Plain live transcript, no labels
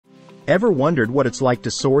Ever wondered what it's like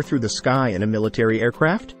to soar through the sky in a military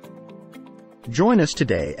aircraft? Join us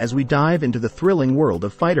today as we dive into the thrilling world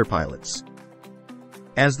of fighter pilots.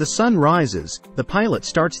 As the sun rises, the pilot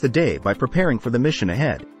starts the day by preparing for the mission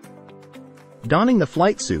ahead. Donning the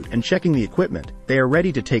flight suit and checking the equipment, they are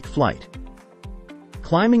ready to take flight.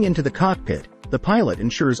 Climbing into the cockpit, the pilot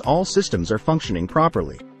ensures all systems are functioning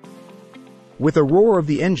properly. With a roar of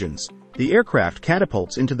the engines, the aircraft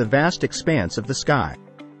catapults into the vast expanse of the sky.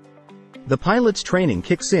 The pilot's training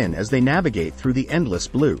kicks in as they navigate through the endless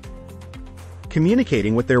blue.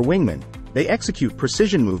 Communicating with their wingmen, they execute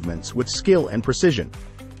precision movements with skill and precision.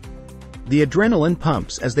 The adrenaline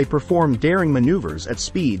pumps as they perform daring maneuvers at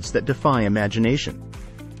speeds that defy imagination.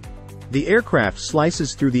 The aircraft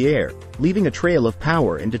slices through the air, leaving a trail of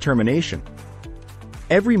power and determination.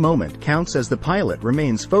 Every moment counts as the pilot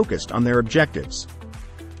remains focused on their objectives.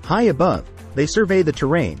 High above, they survey the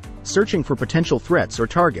terrain, searching for potential threats or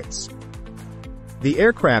targets. The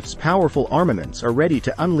aircraft's powerful armaments are ready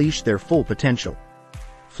to unleash their full potential.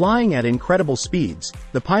 Flying at incredible speeds,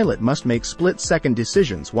 the pilot must make split-second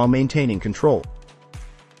decisions while maintaining control.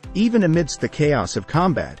 Even amidst the chaos of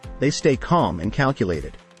combat, they stay calm and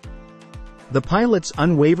calculated. The pilot's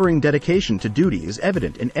unwavering dedication to duty is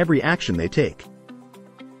evident in every action they take.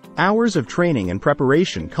 Hours of training and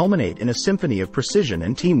preparation culminate in a symphony of precision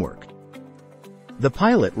and teamwork. The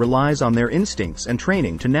pilot relies on their instincts and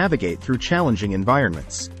training to navigate through challenging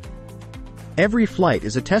environments. Every flight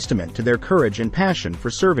is a testament to their courage and passion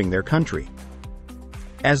for serving their country.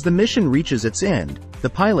 As the mission reaches its end,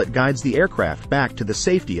 the pilot guides the aircraft back to the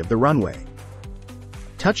safety of the runway.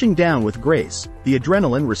 Touching down with grace, the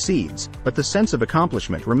adrenaline recedes, but the sense of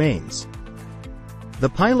accomplishment remains. The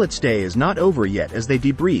pilot's day is not over yet as they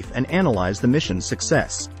debrief and analyze the mission's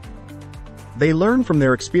success. They learn from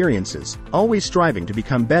their experiences, always striving to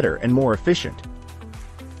become better and more efficient.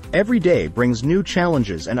 Every day brings new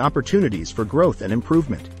challenges and opportunities for growth and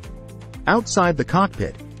improvement. Outside the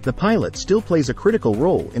cockpit, the pilot still plays a critical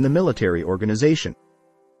role in the military organization.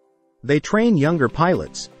 They train younger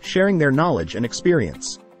pilots, sharing their knowledge and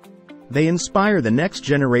experience. They inspire the next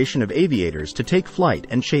generation of aviators to take flight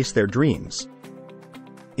and chase their dreams.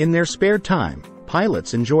 In their spare time,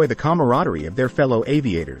 pilots enjoy the camaraderie of their fellow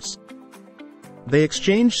aviators. They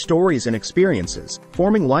exchange stories and experiences,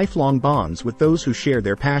 forming lifelong bonds with those who share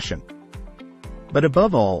their passion. But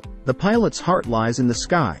above all, the pilot's heart lies in the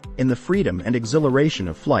sky, in the freedom and exhilaration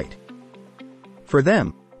of flight. For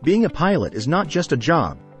them, being a pilot is not just a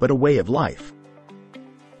job, but a way of life.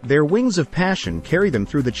 Their wings of passion carry them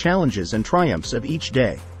through the challenges and triumphs of each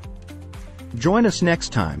day. Join us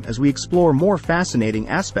next time as we explore more fascinating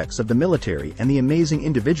aspects of the military and the amazing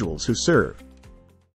individuals who serve.